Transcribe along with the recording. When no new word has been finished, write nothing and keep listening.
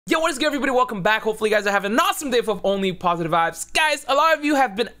Yo, what is good, everybody? Welcome back. Hopefully you guys are having an awesome day full of only positive vibes. Guys, a lot of you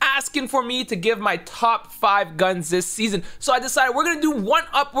have been asking for me to give my top 5 guns this season, so I decided we're gonna do one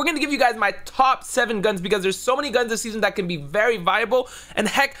up. We're gonna give you guys my top 7 guns because there's so many guns this season that can be very viable, and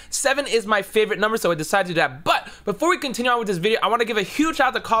heck, 7 is my favorite number, so I decided to do that. But before we continue on with this video, I want to give a huge shout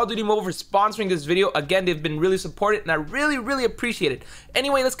out to Call of Duty Mobile for sponsoring this video. Again, they've been really supportive and I really appreciate it.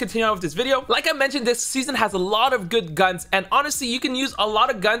 Anyway, let's continue on with this video. Like I mentioned, this season has a lot of good guns, and honestly, you can use a lot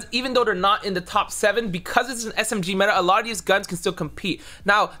of guns even though they're not in the top 7. Because it's an SMG meta, a lot of these guns can still compete.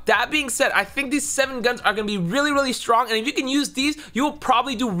 Now, that being said, I think these 7 guns are going to be really strong, and if you can use these, you will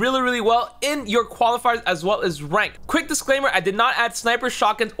probably do really well in your qualifiers as well as rank. Quick disclaimer, I did not add sniper,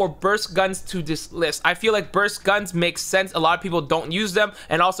 shotguns, or burst guns to this list. I feel like burst guns make sense. A lot of people don't use them,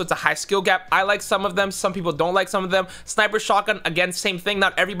 and also it's a high skill gap. I like some of them, some people don't like some of them. Sniper, shotgun, again, same thing.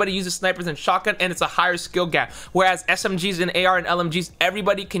 Not everybody uses snipers and shotgun, and it's a higher skill gap. Whereas SMGs and AR and LMGs,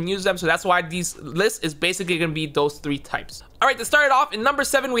 everybody can use them, so that's why these lists is basically going to be those 3 types. Alright, to start it off, in number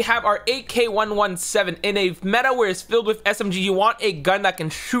 7, we have our AK-117. In a meta where it's filled with SMG, you want a gun that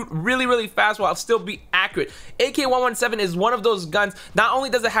can shoot really fast while still be accurate. AK-117 is one of those guns. Not only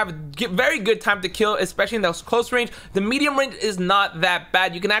does it have very good time to kill, especially in those close range, the medium range is not that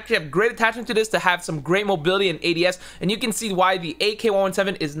bad. You can actually have great attachment to this to have some great mobility and ADS, and you can see why the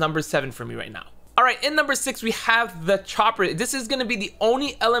AK-117 is number 7 for me right now. Alright, in number 6, we have the Chopper. This is going to be the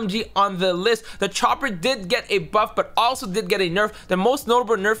only LMG on the list. The Chopper did get a buff, but also did get a nerf. The most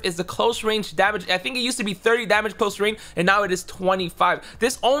notable nerf is the close range damage. I think it used to be 30 damage close range, and now it is 25.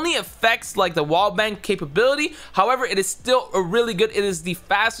 This only affects like the wallbang capability. However, it is still a really good. It is the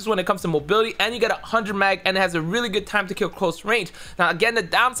fastest when it comes to mobility, and you get 100 mag, and it has a really good time to kill close range. Now, again, the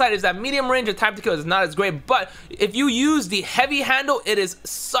downside is that medium range or time to kill is not as great, but if you use the heavy handle, it is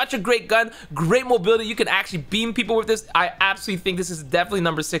such a great gun, great mobility. You can actually beam people with this. I absolutely think this is definitely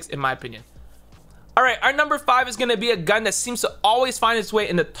number 6 in my opinion. Alright, our number 5 is going to be a gun that seems to always find its way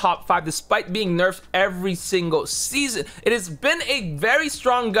in the top 5 despite being nerfed every single season. It has been a very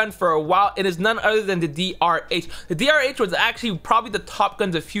strong gun for a while. It is none other than the DRH. The DRH was actually probably the top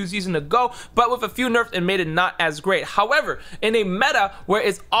guns a few seasons ago, but with a few nerfs it made it not as great. However, in a meta where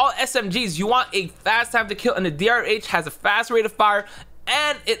it's all SMGs, you want a fast time to kill, and the DRH has a fast rate of fire,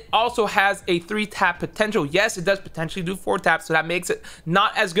 and it also has a 3-tap potential. Yes, it does potentially do 4 taps, so that makes it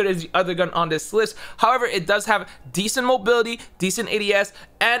not as good as the other gun on this list. However, it does have decent mobility, decent ADS,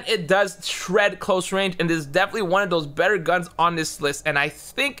 and it does shred close range, and is definitely one of those better guns on this list, and I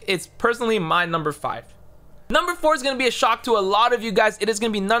think it's personally my number 5. Number 4 is going to be a shock to a lot of you guys. It is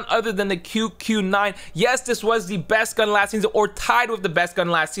going to be none other than the QQ9. Yes, this was the best gun last season, or tied with the best gun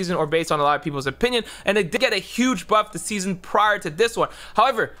last season, or based on a lot of people's opinion, and it did get a huge buff the season prior to this one.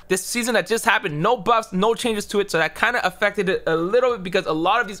 However, this season that just happened, no buffs, no changes to it, so that kind of affected it a little bit because a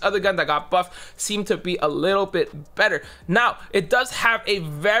lot of these other guns that got buffed seem to be a little bit better. Now, it does have a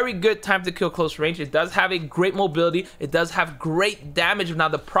very good time to kill close range. It does have a great mobility. It does have great damage. Now,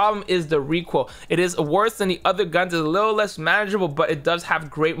 the problem is the recoil. It is worse than the other guns, is a little less manageable, but it does have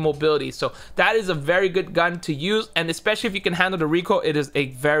great mobility, so that is a very good gun to use, and especially if you can handle the recoil, it is a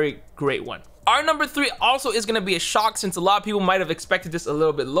very great one. Our number 3 also is going to be a shock, since a lot of people might have expected this a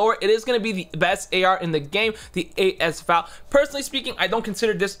little bit lower. It is going to be the best AR in the game, the AS Val. Personally speaking, I don't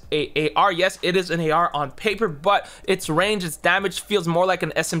consider this a AR. Yes, it is an AR on paper, but its range, its damage feels more like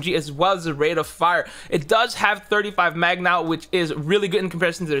an SMG, as well as the rate of fire. It does have 35 mag now, which is really good in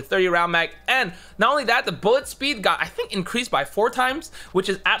comparison to the 30 round mag, and not only that, the bullet speed got, I think, increased by 4 times, which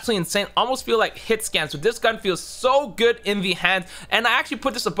is absolutely insane. Almost feel like hit scan. So this gun feels so good in the hand, and I actually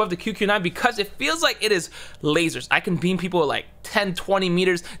put this above the QQ9 because it feels like it is lasers. I can beam people at like 10-20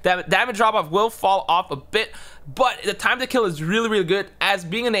 meters. Damage drop off will fall off a bit, but the time to kill is really good. As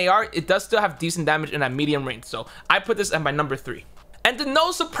being an AR, it does still have decent damage in that medium range, so I put this at my number 3. And to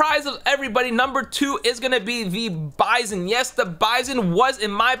no surprise of everybody, number 2 is going to be the Bison. Yes, the Bison was,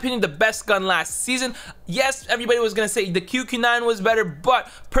 in my opinion, the best gun last season. Yes, everybody was going to say the QQ9 was better, but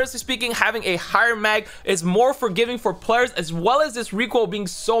personally speaking, having a higher mag is more forgiving for players, as well as this recoil being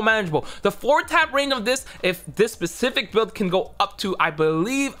so manageable. The 4-tap range of this, if this specific build, can go up to, I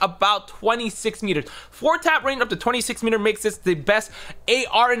believe, about 26 meters. 4-tap range up to 26 meters makes this the best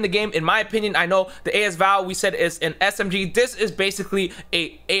AR in the game, in my opinion. I know the AS Val, we said, is an SMG. This is basically basically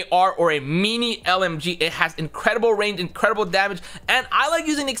a AR or a mini LMG. It has incredible range, incredible damage, and I like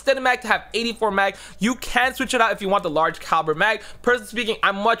using the extended mag to have 84 mag. You can switch it out if you want the large caliber mag. Personally speaking,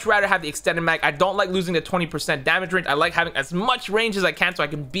 I much rather have the extended mag. I don't like losing the 20% damage range. I like having as much range as I can so I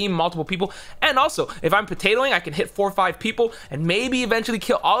can beam multiple people, and also if I'm potatoing, I can hit 4 or 5 people and maybe eventually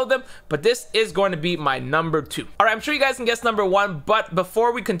kill all of them, but this is going to be my number 2. All right, I'm sure you guys can guess number 1, but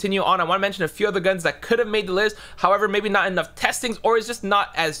before we continue on, I want to mention a few other guns that could have made the list, however, maybe not enough testings or it's just not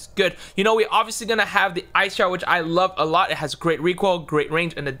as good. You know, we're obviously gonna have the ice shower, which I love a lot. It has great recoil, great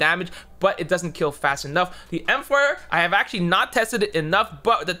range, and the damage, but it doesn't kill fast enough. The M4, I have actually not tested it enough,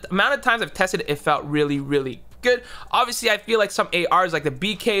 but the amount of times I've tested it, it felt really good. Obviously, I feel like some ARs like the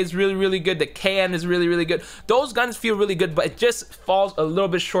BK is really good, the KN is really good. Those guns feel really good, but it just falls a little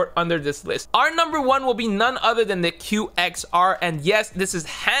bit short under this list. Our number 1 will be none other than the QXR, and yes, this is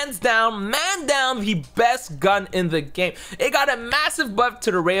hands down, man down, the best gun in the game. It got a massive buff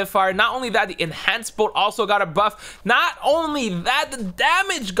to the rate of fire. Not only that, the enhanced bolt also got a buff. Not only that, the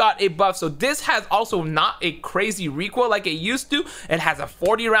damage got a buff, so this has also not a crazy recoil like it used to. It has a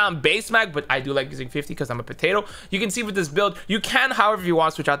 40 round base mag, but I do like using 50 because I'm a potato. You can see with this build, you can, however you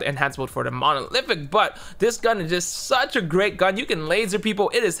want, switch out the enhanced mode for the monolithic, but this gun is just such a great gun. You can laser people.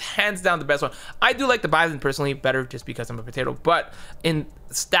 It is hands down the best one. I do like the Bison personally better just because I'm a potato, but in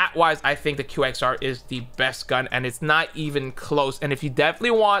stat wise, I think the QXR is the best gun, and it's not even close. And if you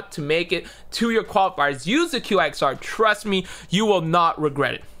definitely want to make it to your qualifiers, use the QXR. Trust me, you will not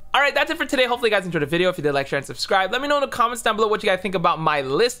regret it. Alright, that's it for today. Hopefully you guys enjoyed the video. If you did, like, share, and subscribe. Let me know in the comments down below what you guys think about my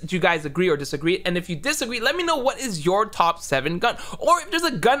list. Do you guys agree or disagree? And if you disagree, let me know what is your top 7 gun. Or if there's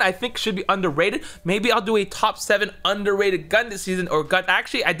a gun I think should be underrated, maybe I'll do a top 7 underrated gun this season, or gun.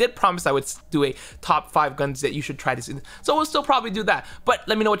 Actually, I did promise I would do a top 5 guns that you should try this season, so we'll still probably do that. But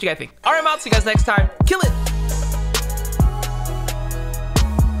let me know what you guys think. Alright, I'm out. See you guys next time. Kill it!